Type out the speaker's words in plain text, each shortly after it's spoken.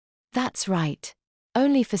That's right.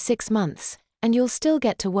 Only for 6 months, and you'll still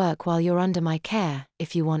get to work while you're under my care,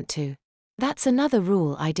 if you want to. That's another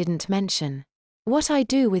rule I didn't mention. What I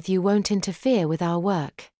do with you won't interfere with our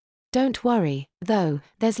work. Don't worry, though,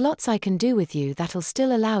 there's lots I can do with you that'll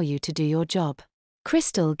still allow you to do your job.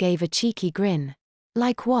 Crystal gave a cheeky grin.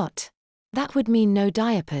 Like what? That would mean no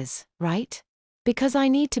diapers, right? Because I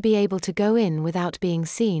need to be able to go in without being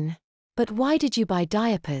seen. But why did you buy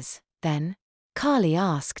diapers, then? Carly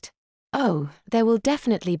asked. Oh, there will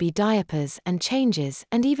definitely be diapers and changes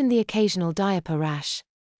and even the occasional diaper rash.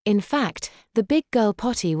 In fact, the big girl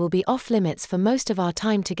potty will be off limits for most of our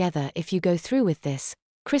time together if you go through with this,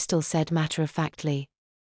 Crystal said matter-of-factly.